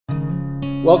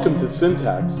Welcome to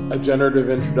Syntax, a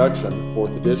Generative Introduction,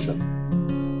 4th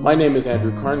edition. My name is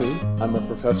Andrew Carnie. I'm a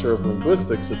professor of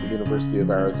linguistics at the University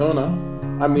of Arizona.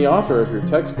 I'm the author of your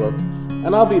textbook,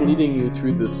 and I'll be leading you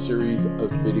through this series of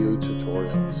video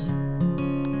tutorials.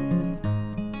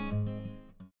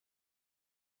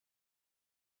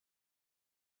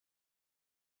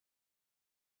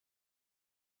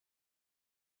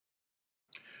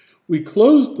 We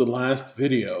closed the last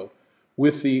video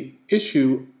with the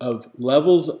issue of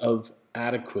levels of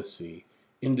adequacy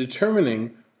in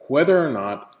determining whether or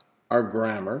not our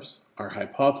grammars, our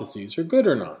hypotheses, are good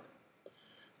or not.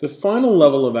 The final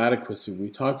level of adequacy we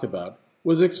talked about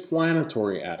was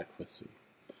explanatory adequacy,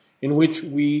 in which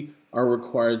we are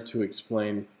required to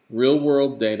explain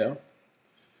real-world data,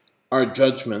 our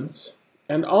judgments,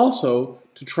 and also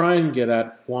to try and get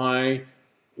at why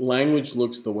language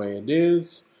looks the way it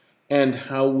is, and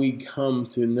how we come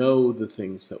to know the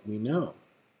things that we know.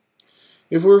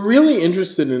 If we're really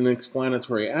interested in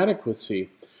explanatory adequacy,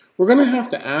 we're going to have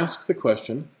to ask the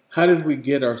question, how did we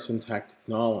get our syntactic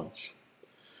knowledge?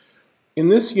 In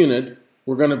this unit,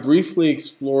 we're going to briefly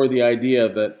explore the idea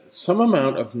that some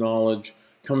amount of knowledge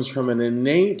comes from an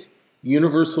innate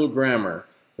universal grammar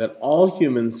that all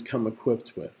humans come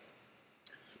equipped with.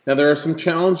 Now, there are some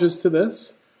challenges to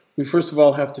this. We first of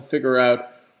all have to figure out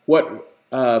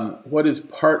what is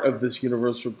part of this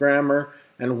universal grammar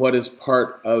and what is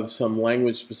part of some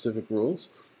language-specific rules.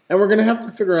 And we're going to have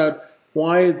to figure out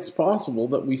why it's possible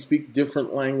that we speak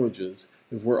different languages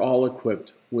if we're all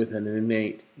equipped with an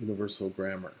innate universal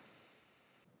grammar.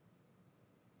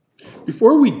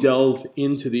 Before we delve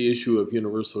into the issue of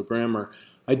universal grammar,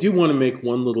 I do want to make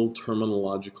one little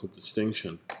terminological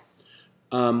distinction.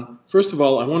 First of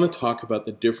all, I want to talk about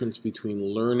the difference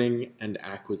between learning and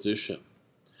acquisition.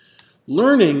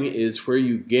 Learning is where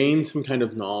you gain some kind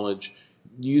of knowledge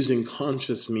using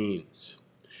conscious means.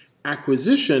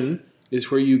 Acquisition is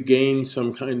where you gain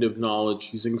some kind of knowledge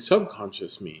using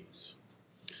subconscious means.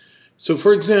 So,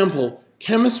 for example,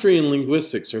 chemistry and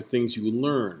linguistics are things you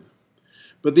learn.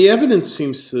 But the evidence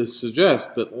seems to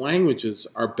suggest that languages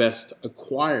are best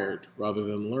acquired rather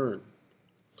than learned.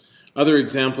 Other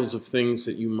examples of things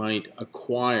that you might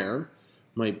acquire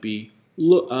might be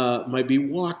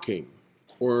walking,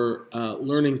 or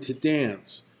learning to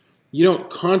dance. You don't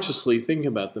consciously think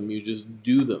about them, you just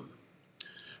do them.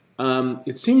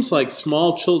 It seems like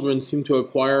small children seem to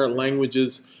acquire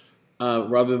languages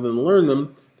rather than learn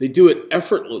them. They do it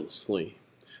effortlessly.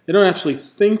 They don't actually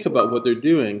think about what they're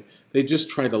doing, they just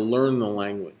try to learn the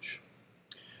language.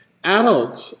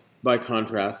 Adults, by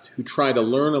contrast, who try to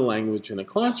learn a language in a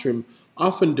classroom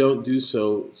often don't do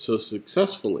so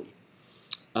successfully.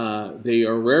 They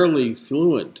are rarely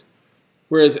fluent.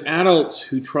 Whereas adults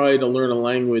who try to learn a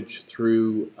language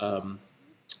through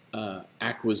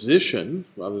acquisition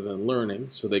rather than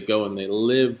learning, so they go and they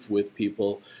live with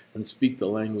people and speak the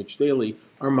language daily,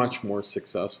 are much more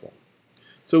successful.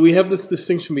 So we have this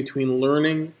distinction between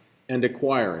learning and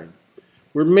acquiring.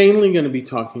 We're mainly going to be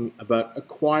talking about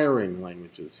acquiring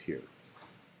languages here.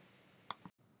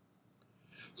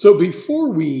 So before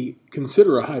we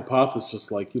consider a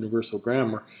hypothesis like universal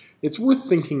grammar, it's worth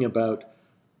thinking about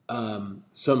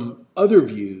some other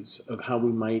views of how we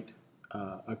might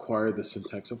acquire the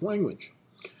syntax of language.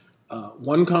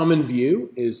 One common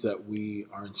view is that we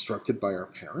are instructed by our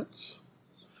parents.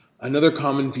 Another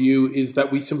common view is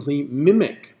that we simply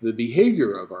mimic the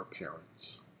behavior of our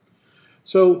parents.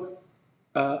 So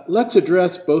let's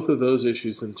address both of those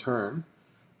issues in turn.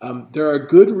 There are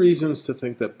good reasons to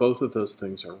think that both of those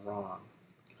things are wrong.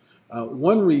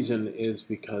 One reason is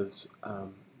because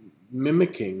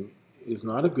mimicking is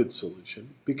not a good solution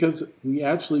because we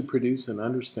actually produce and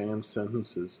understand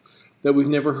sentences that we've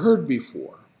never heard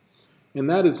before. And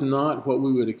that is not what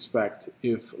we would expect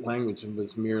if language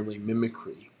was merely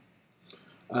mimicry.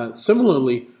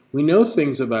 Similarly, we know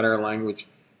things about our language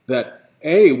that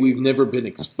A, we've never been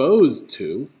exposed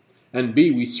to, and B,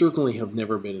 we certainly have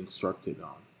never been instructed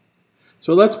on.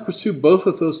 So let's pursue both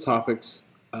of those topics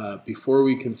before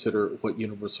we consider what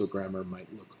universal grammar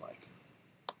might look like.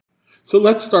 So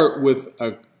let's start with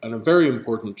a very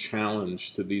important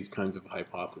challenge to these kinds of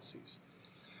hypotheses.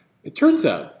 It turns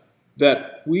out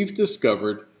that we've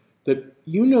discovered that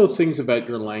you know things about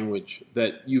your language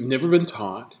that you've never been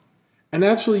taught, and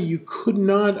actually you could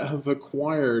not have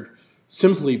acquired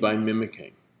simply by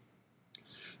mimicking.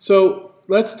 So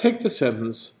let's take the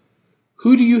sentence,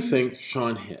 who do you think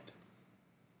Sean hit?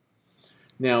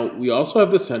 Now, we also have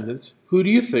the sentence, who do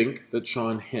you think that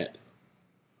Sean hit?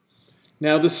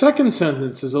 Now, the second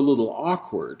sentence is a little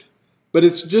awkward, but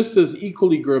it's just as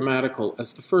equally grammatical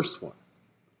as the first one.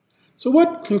 So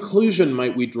what conclusion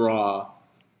might we draw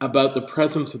about the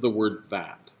presence of the word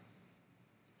that.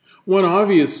 One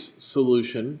obvious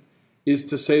solution is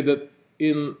to say that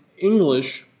in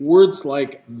English, words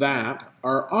like that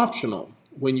are optional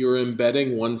when you're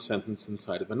embedding one sentence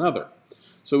inside of another.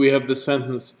 So we have the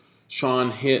sentence,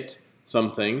 Sean hit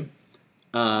something,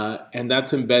 and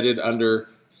that's embedded under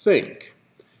think.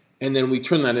 And then we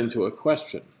turn that into a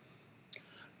question.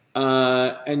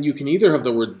 And you can either have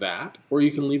the word that, or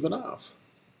you can leave it off.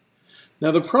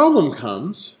 Now the problem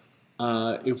comes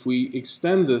if we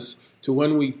extend this to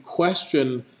when we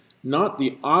question not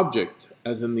the object,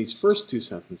 as in these first two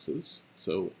sentences,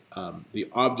 so the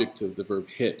object of the verb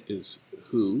hit is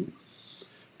who,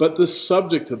 but the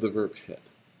subject of the verb hit.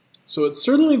 So it's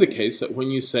certainly the case that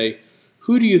when you say,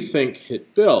 who do you think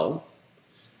hit Bill,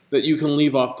 that you can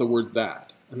leave off the word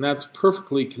that. And that's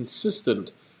perfectly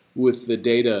consistent with the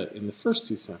data in the first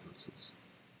two sentences.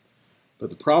 But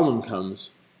the problem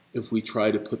comes if we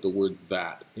try to put the word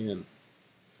that in.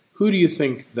 Who do you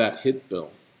think that hit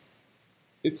Bill?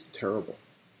 It's terrible.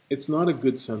 It's not a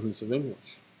good sentence of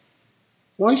English.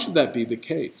 Why should that be the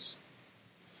case?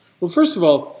 Well, first of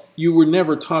all, you were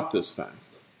never taught this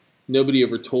fact. Nobody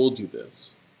ever told you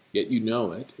this, yet you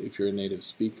know it if you're a native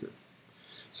speaker.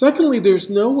 Secondly, there's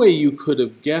no way you could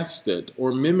have guessed it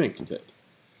or mimicked it,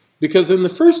 because in the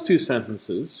first two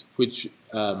sentences, which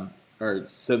are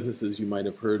sentences you might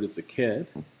have heard as a kid,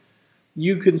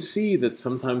 you can see that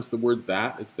sometimes the word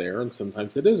that is there and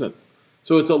sometimes it isn't.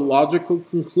 So it's a logical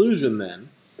conclusion then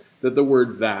that the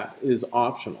word that is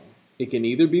optional. It can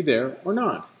either be there or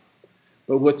not.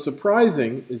 But what's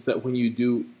surprising is that when you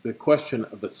do the question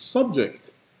of a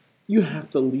subject, you have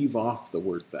to leave off the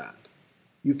word that.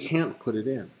 You can't put it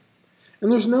in.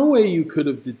 And there's no way you could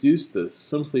have deduced this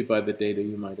simply by the data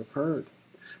you might have heard.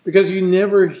 Because you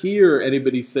never hear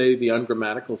anybody say the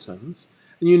ungrammatical sentence,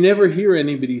 and you never hear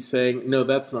anybody saying, no,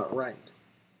 that's not right.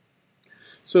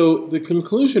 So the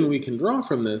conclusion we can draw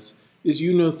from this is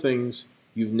you know things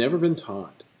you've never been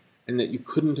taught and that you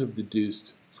couldn't have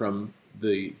deduced from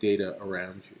the data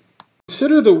around you.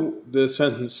 Consider the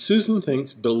sentence, Susan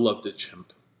thinks Bill loved a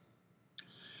chimp.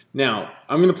 Now,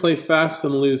 I'm going to play fast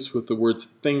and loose with the words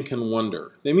think and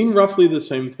wonder. They mean roughly the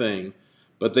same thing,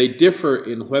 but they differ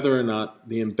in whether or not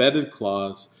the embedded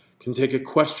clause can take a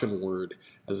question word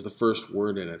as the first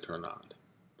word in it or not.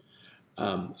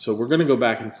 So we're going to go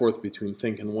back and forth between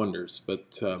think and wonders,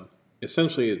 but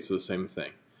essentially it's the same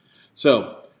thing.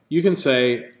 So you can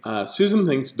say, Susan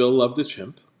thinks Bill loved a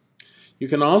chimp. You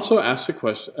can also ask the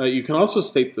question. You can also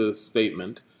state the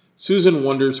statement, Susan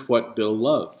wonders what Bill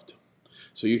loved.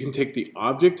 So you can take the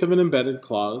object of an embedded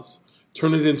clause,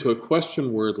 turn it into a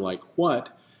question word like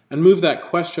what, and move that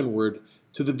question word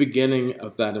to the beginning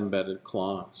of that embedded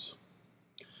clause.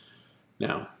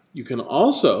 Now, you can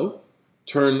also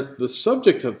turn the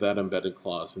subject of that embedded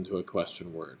clause into a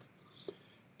question word.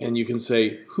 And you can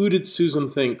say, who did Susan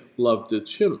think loved a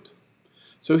chimp?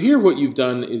 So here what you've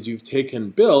done is you've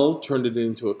taken Bill, turned it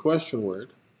into a question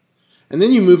word, and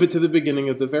then you move it to the beginning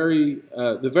of the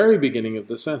very beginning of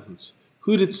the sentence.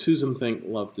 Who did Susan think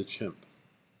loved a chimp?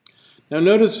 Now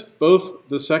notice both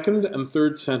the second and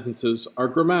third sentences are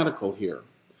grammatical here.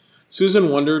 Susan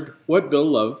wondered what Bill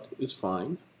loved is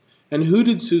fine, and who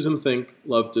did Susan think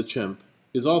loved a chimp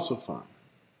is also fine.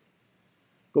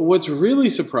 But what's really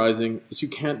surprising is you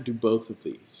can't do both of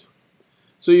these.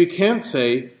 So you can't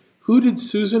say, who did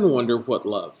Susan wonder what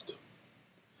loved?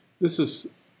 This is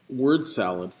word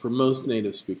salad for most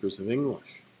native speakers of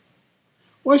English.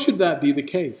 Why should that be the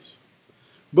case?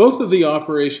 Both of the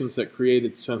operations that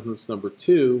created sentence number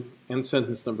 2 and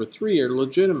sentence number 3 are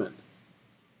legitimate.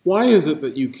 Why is it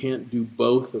that you can't do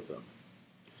both of them?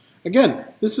 Again,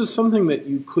 this is something that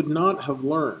you could not have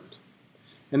learned.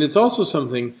 And it's also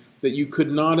something that you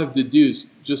could not have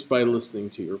deduced just by listening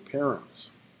to your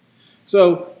parents.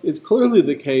 So it's clearly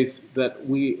the case that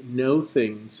we know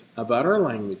things about our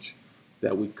language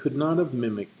that we could not have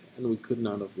mimicked and we could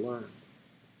not have learned.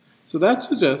 So that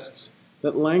suggests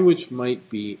that language might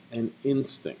be an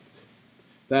instinct.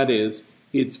 That is,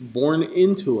 it's born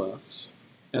into us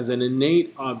as an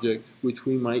innate object which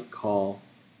we might call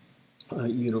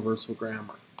universal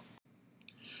grammar.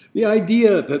 The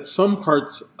idea that some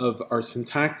parts of our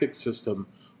syntactic system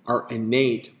are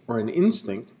innate or an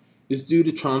instinct is due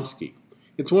to Chomsky.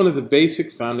 It's one of the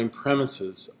basic founding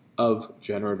premises of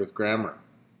generative grammar.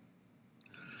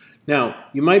 Now,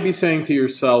 you might be saying to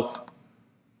yourself,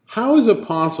 how is it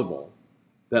possible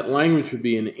that language would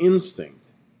be an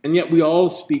instinct, and yet we all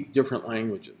speak different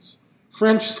languages?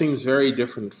 French seems very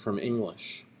different from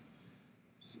English.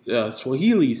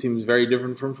 Swahili seems very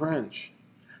different from French.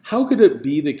 How could it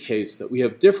be the case that we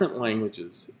have different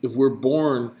languages if we're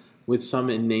born with some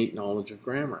innate knowledge of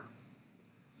grammar?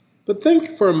 But think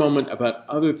for a moment about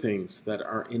other things that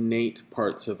are innate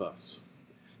parts of us.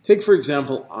 Take, for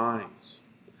example, eyes.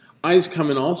 Eyes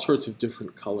come in all sorts of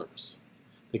different colors.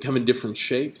 They come in different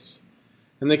shapes,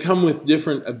 and they come with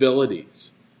different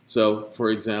abilities. So, for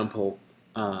example,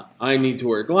 I need to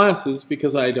wear glasses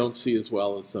because I don't see as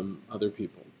well as some other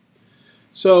people.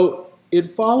 So it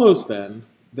follows then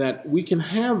that we can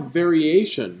have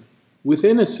variation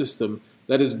within a system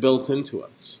that is built into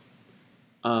us.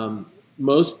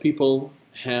 Most people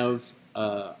have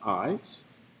eyes,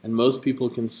 and most people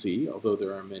can see, although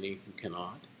there are many who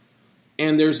cannot.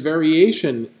 And there's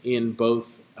variation in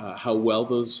both how well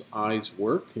those eyes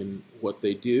work and what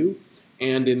they do,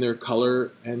 and in their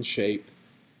color and shape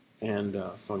and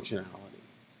functionality.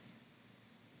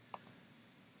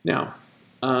 Now,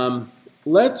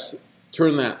 let's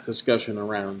turn that discussion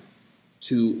around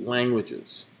to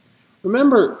languages.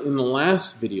 Remember, in the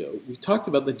last video, we talked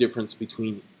about the difference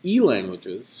between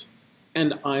E-languages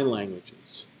and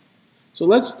I-languages. So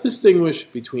let's distinguish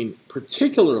between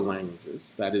particular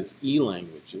languages, that is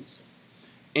E-languages,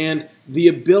 and the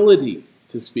ability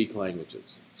to speak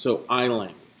languages, so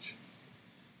I-language.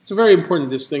 It's a very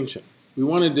important distinction. We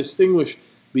want to distinguish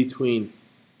between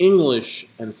English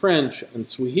and French and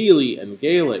Swahili and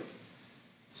Gaelic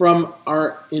from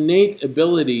our innate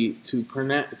ability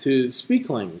to speak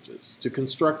languages, to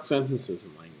construct sentences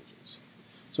in languages.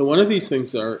 So one of these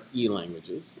things are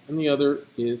E-languages, and the other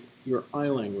is your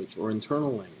I-language, or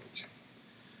internal language.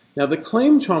 Now, the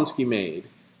claim Chomsky made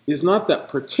is not that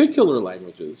particular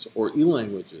languages, or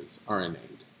E-languages, are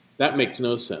innate. That makes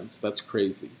no sense. That's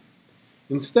crazy.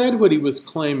 Instead, what he was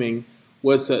claiming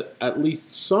was that at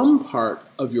least some part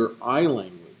of your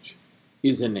I-language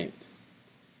is innate.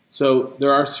 So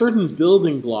there are certain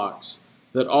building blocks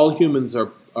that all humans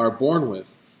are born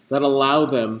with that allow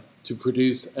them to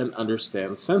produce and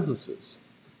understand sentences.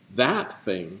 That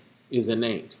thing is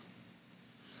innate.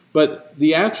 But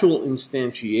the actual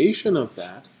instantiation of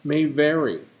that may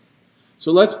vary.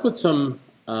 So let's put some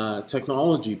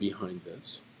technology behind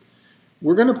this.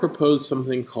 We're going to propose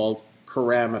something called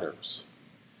parameters.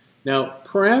 Now,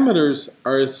 parameters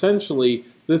are essentially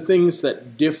the things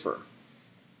that differ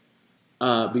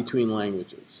between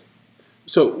languages.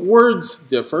 So words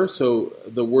differ, so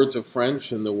the words of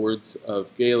French and the words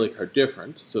of Gaelic are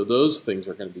different, so those things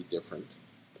are going to be different.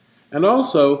 And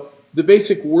also, the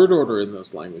basic word order in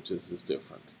those languages is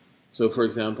different. So for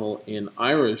example, in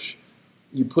Irish,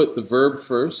 you put the verb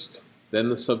first, then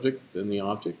the subject, then the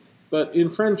object. But in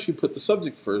French, you put the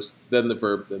subject first, then the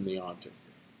verb, then the object.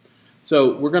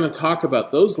 So we're going to talk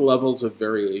about those levels of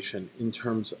variation in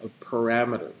terms of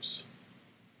parameters.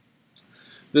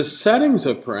 The settings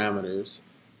of parameters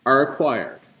are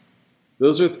acquired.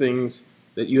 Those are things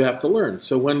that you have to learn.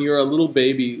 So when you're a little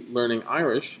baby learning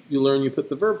Irish, you learn you put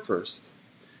the verb first.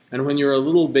 And when you're a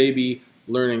little baby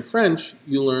learning French,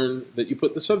 you learn that you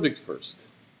put the subject first.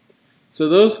 So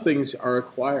those things are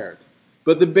acquired.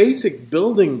 But the basic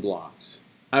building blocks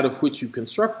out of which you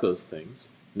construct those things,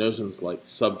 notions like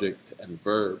subject and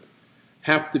verb,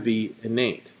 have to be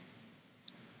innate.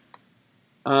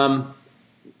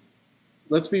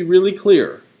 Let's be really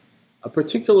clear. A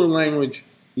particular language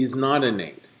is not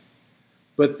innate,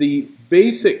 but the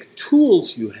basic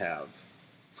tools you have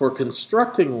for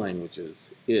constructing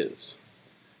languages is.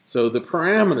 So the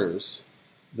parameters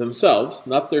themselves,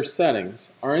 not their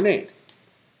settings, are innate.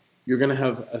 You're going to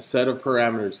have a set of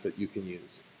parameters that you can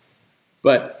use.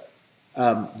 But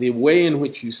the way in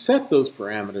which you set those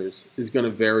parameters is going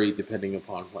to vary depending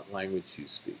upon what language you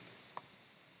speak.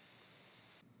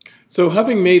 So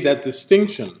having made that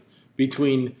distinction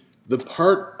between the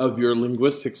part of your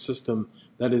linguistic system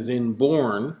that is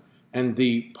inborn and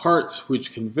the parts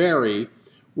which can vary,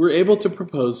 we're able to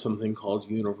propose something called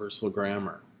universal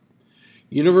grammar.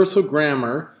 Universal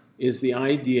grammar is the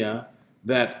idea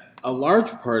that a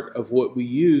large part of what we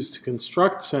use to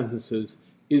construct sentences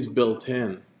is built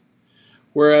in.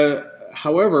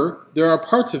 However, there are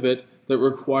parts of it that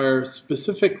require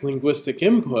specific linguistic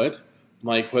input,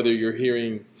 like whether you're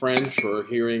hearing French or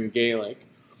hearing Gaelic,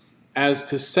 as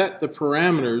to set the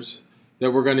parameters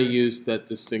that we're going to use that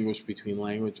distinguish between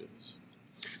languages.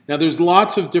 Now, there's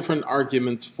lots of different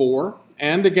arguments for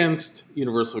and against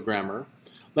universal grammar.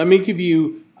 Let me give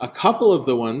you a couple of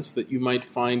the ones that you might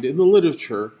find in the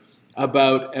literature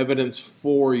about evidence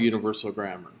for universal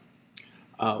grammar.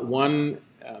 One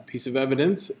piece of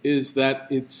evidence is that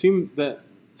it seems that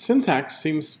syntax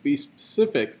seems to be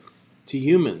specific to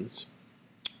humans,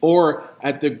 or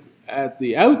at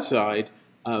the outside,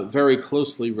 very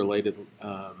closely related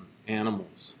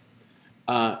animals.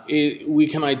 We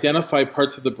can identify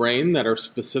parts of the brain that are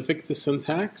specific to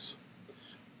syntax.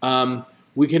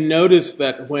 We can notice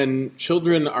that when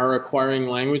children are acquiring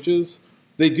languages,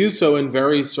 they do so in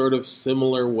very sort of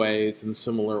similar ways and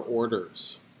similar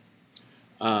orders.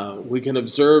 We can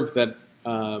observe that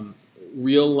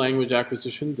real language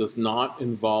acquisition does not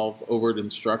involve overt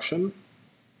instruction.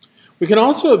 We can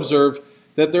also observe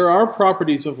that there are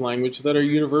properties of language that are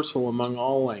universal among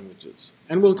all languages.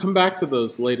 And we'll come back to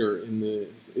those later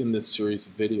in this series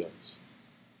of videos.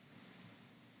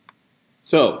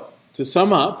 So, to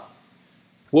sum up,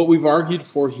 what we've argued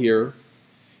for here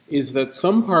is that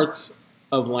some parts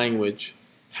of language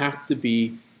have to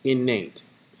be innate.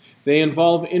 They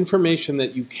involve information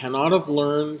that you cannot have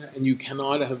learned and you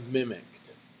cannot have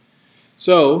mimicked.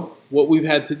 So, what we've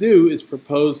had to do is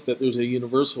propose that there's a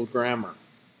universal grammar,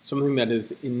 something that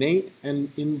is innate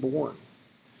and inborn.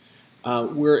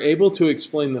 We're able to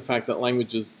explain the fact that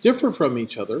languages differ from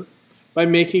each other by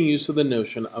making use of the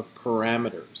notion of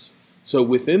parameters. So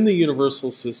within the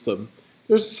universal system,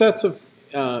 there's sets of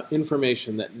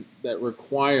information that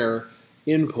require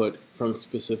input from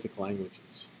specific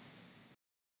languages.